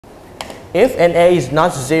If Na is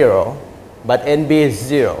not 0, but Nb is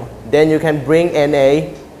 0, then you can bring Na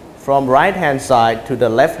from right hand side to the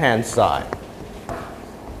left hand side.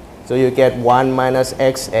 So you get 1 minus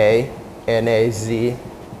Xa NaZ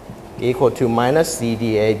equal to minus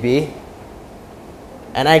CdAb.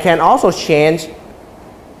 And I can also change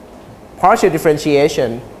partial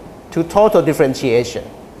differentiation to total differentiation,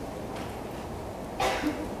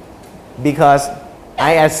 because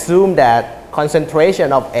I assume that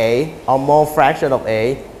concentration of A or mole fraction of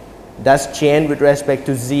A does change with respect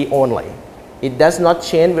to Z only. It does not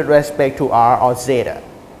change with respect to R or zeta.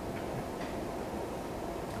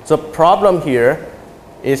 So problem here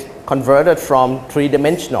is converted from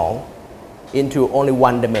three-dimensional into only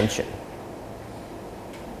one dimension.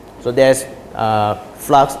 So there's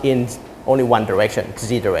flux in only one direction,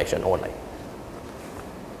 Z direction only.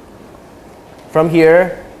 From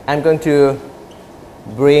here, I'm going to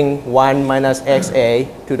bring 1 minus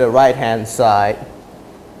Xa to the right hand side.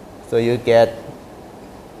 So you get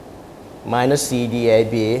minus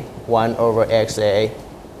CdAb 1 over Xa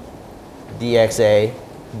dxa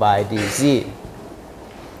by dz.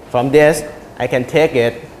 From this, I can take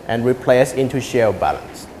it and replace into shell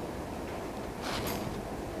balance.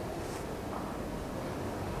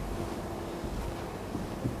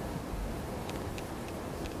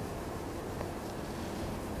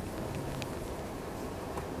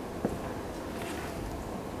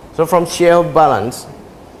 So from shell balance,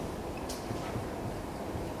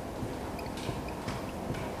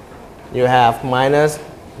 you have minus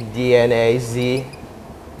dNAZ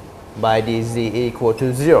by dz equal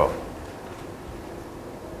to 0.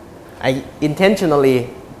 I intentionally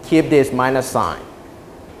keep this minus sign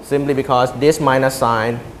simply because this minus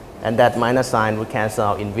sign and that minus sign will cancel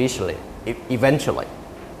out eventually.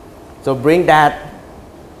 So bring that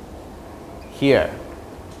here.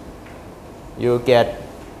 You get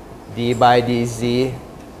d by dz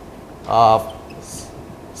of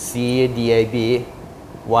C dAb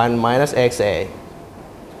 1 minus Xa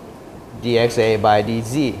dxa by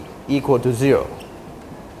dz equal to 0.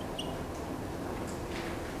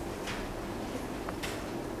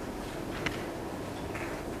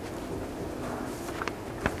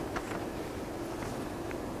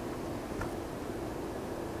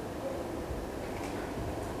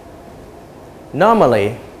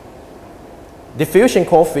 Normally, diffusion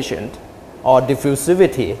coefficient or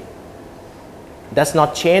diffusivity does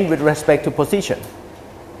not change with respect to position.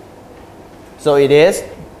 So it is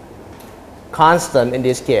constant in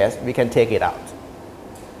this case. We can take it out.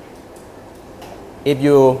 If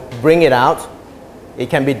you bring it out, it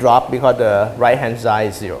can be dropped because the right hand side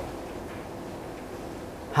is 0.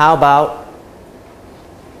 How about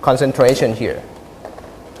concentration here?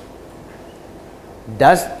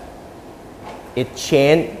 Does it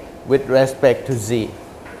change with respect to Z?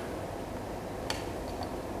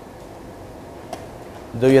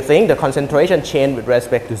 Do you think the concentration change with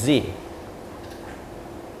respect to Z?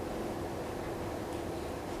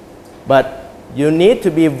 But you need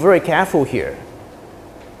to be very careful here.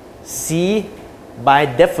 C, by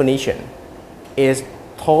definition, is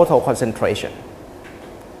total concentration.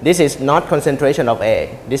 This is not concentration of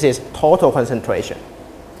A. This is total concentration.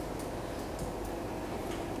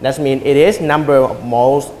 That means it is number of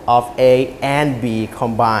moles of A and B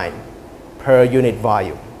combined per unit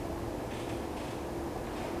volume.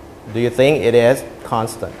 Do you think it is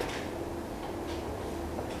constant?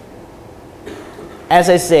 As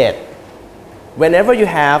I said, whenever you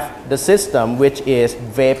have the system which is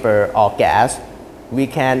vapor or gas, we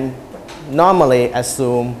can normally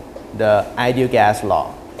assume the ideal gas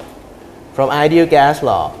law. From ideal gas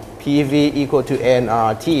law, PV equal to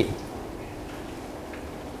nRT.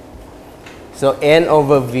 So N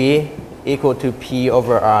over V equal to P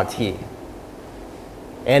over RT.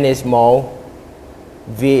 N is mole,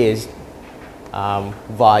 V is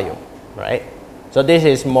volume, right? So this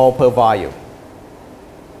is mole per volume.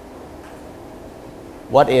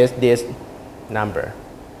 What is this number?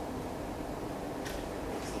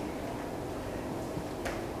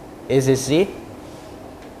 Is it C?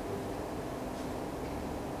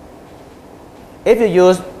 If you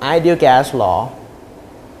use ideal gas law,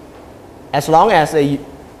 as long as if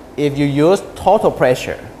you use total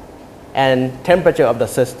pressure and temperature of the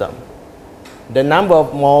system, the number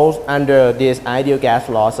of moles under this ideal gas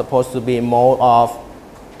law is supposed to be mole of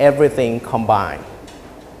everything combined.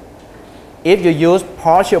 If you use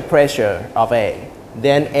partial pressure of A,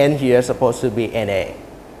 then N here is supposed to be Na,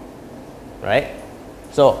 right?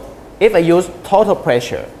 So if I use total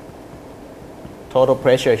pressure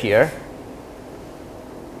here,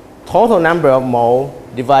 total number of mole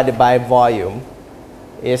divided by volume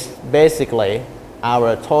is basically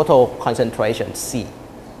our total concentration, C.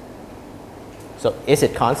 So is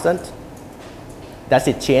it constant? Does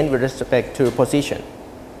it change with respect to position?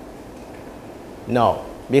 No,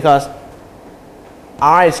 because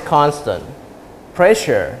R is constant.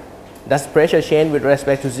 Pressure, does pressure change with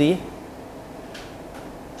respect to Z?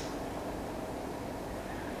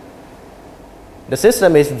 The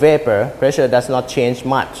system is vapor. Pressure does not change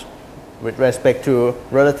much with respect to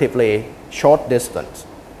relatively short distance.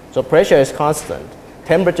 So pressure is constant.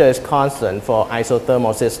 Temperature is constant for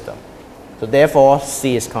isothermal system. So therefore,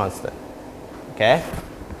 C is constant. Okay?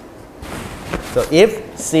 So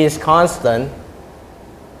if C is constant,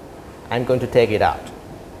 I'm going to take it out.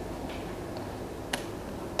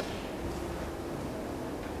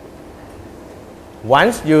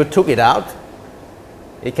 Once you took it out,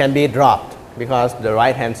 it can be dropped because the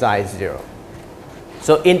right-hand side is 0.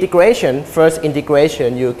 So integration, first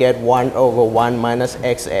integration, you get 1 over 1 minus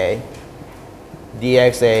xa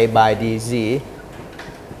dxa by dz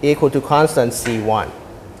equal to constant C1.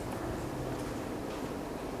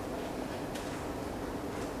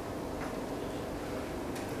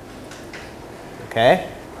 Okay?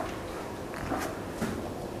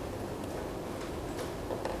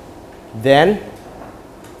 Then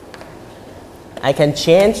I can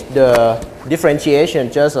change the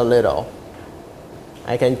differentiation just a little.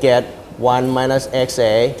 I can get 1 minus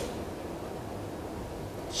xa,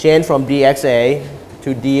 change from dxa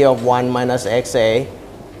to d of 1 minus xa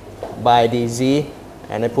by dz,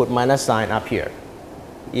 and I put minus sign up here,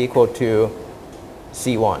 equal to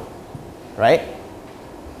C1, right?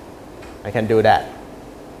 I can do that.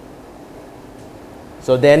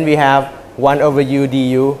 So then we have 1 over u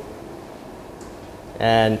du,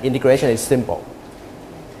 and integration is simple.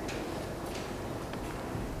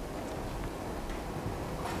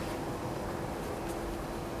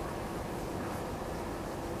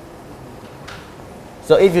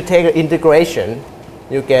 So if you take an integration,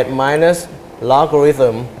 you get minus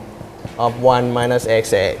logarithm of 1 minus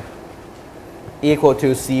xa equal to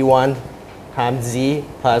C1 times z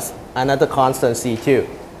plus another constant C2.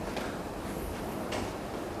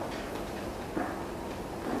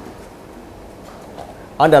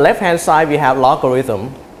 On the left-hand side, we have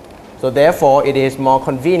logarithm. So therefore, it is more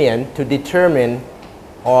convenient to determine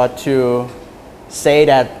or to say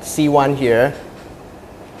that C1 here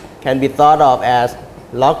can be thought of as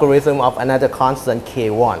logarithm of another constant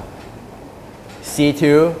K1.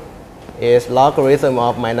 C2 is logarithm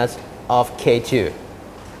of minus of K2.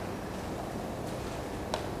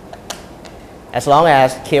 As long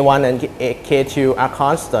as K1 and K2 are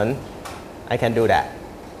constant, I can do that.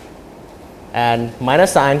 And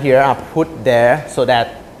minus sign here are put there so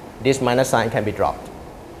that this minus sign can be dropped.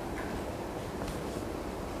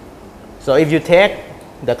 So if you take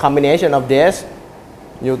the combination of this,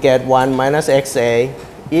 you get 1 minus xa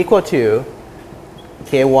equal to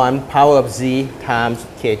K1 power of z times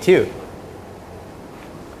K2.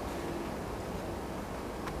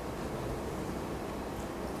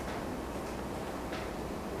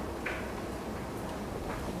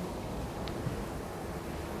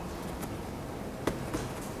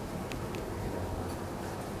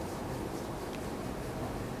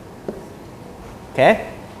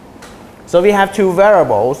 Okay? So we have two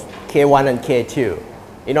variables, K1 and K2.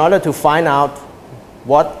 In order to find out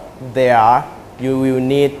what they are, you will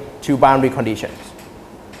need two boundary conditions.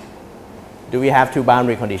 Do we have two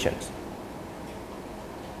boundary conditions?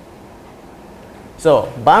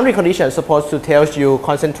 So boundary condition is supposed to tell you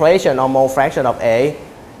concentration or mole fraction of A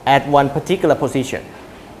at one particular position.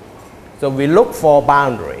 So we look for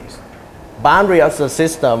boundaries. Boundary of the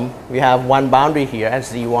system, we have one boundary here at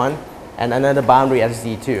Z1 and another boundary at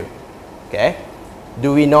Z2. Okay?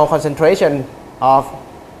 Do we know concentration of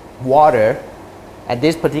water at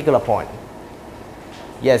this particular point?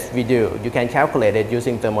 Yes, we do. You can calculate it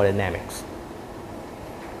using thermodynamics.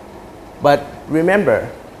 But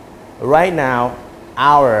remember, right now,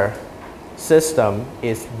 our system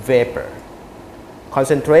is vapor.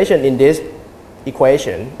 Concentration in this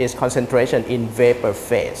equation is concentration in vapor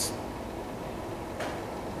phase.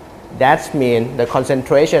 That means the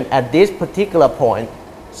concentration at this particular point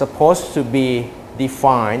is supposed to be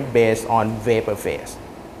defined based on vapor phase.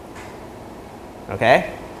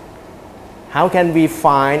 Okay? How can we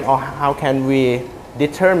find or how can we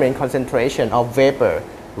determine concentration of vapor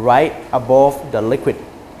right above the liquid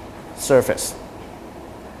surface?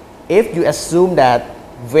 If you assume that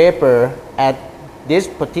vapor at this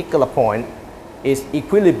particular point is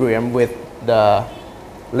equilibrium with the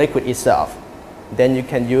liquid itself, then you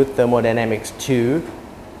can use thermodynamics 2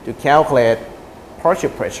 to calculate partial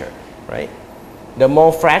pressure, right? The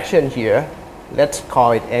mole fraction here, let's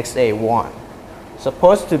call it XA1.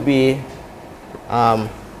 supposed to be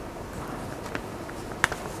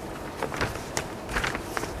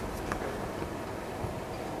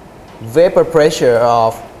vapor pressure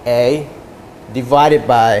of A divided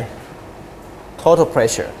by total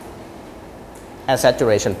pressure at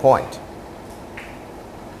saturation point.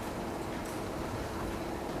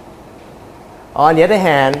 On the other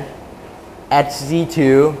hand, at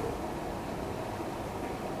Z2,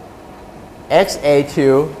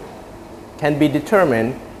 XA2 can be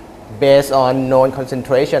determined based on known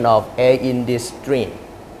concentration of A in this stream.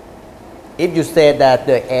 If you say that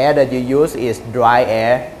the air that you use is dry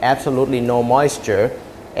air, absolutely no moisture,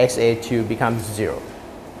 XA2 becomes 0.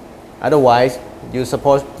 Otherwise,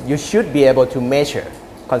 you should be able to measure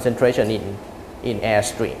concentration in air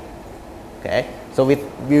stream. Okay? So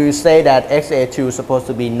we say that XA2 is supposed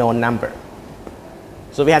to be known number.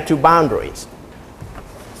 So we have two boundaries.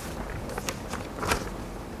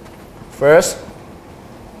 First,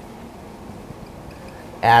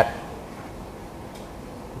 at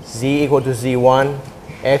Z equal to Z1,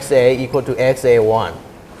 XA equal to XA1.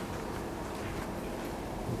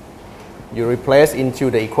 You replace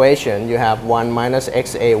into the equation, you have 1 minus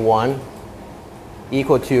XA1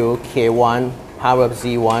 equal to K1 power of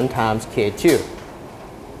Z1 times K2.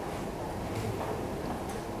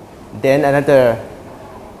 Then another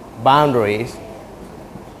boundary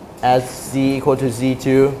as Z equal to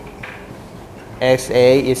Z2,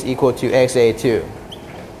 XA is equal to XA2.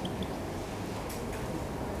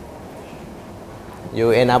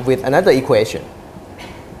 You end up with another equation.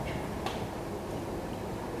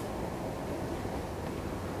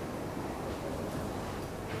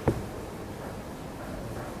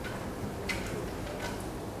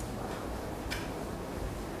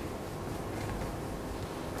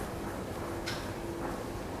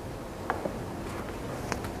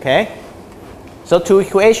 Okay? So two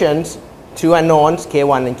equations, two unknowns,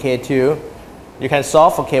 K1 and K2. You can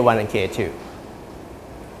solve for K1 and K2.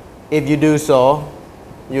 If you do so,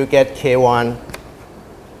 you get K1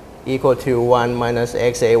 equal to 1 minus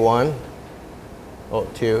XA1, or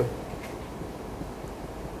 2.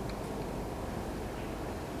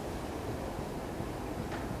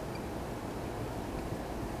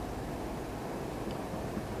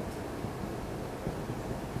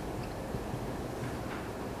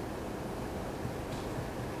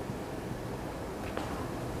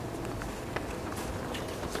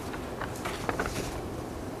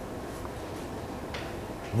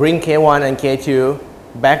 Bring K1 and K2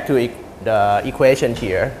 back to the equation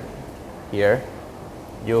here.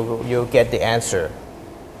 You get the answer.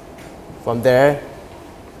 From there,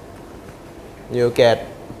 you get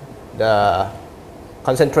the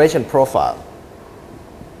concentration profile.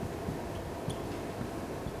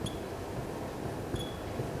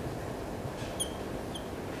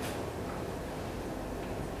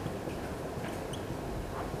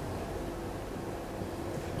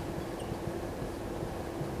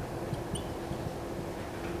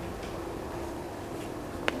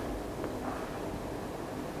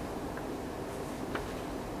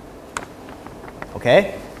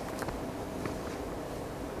 Okay?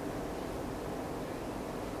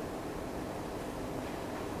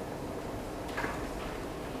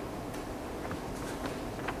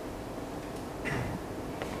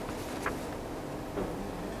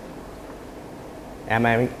 Am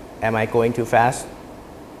I going too fast?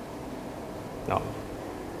 No.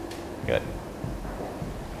 Good.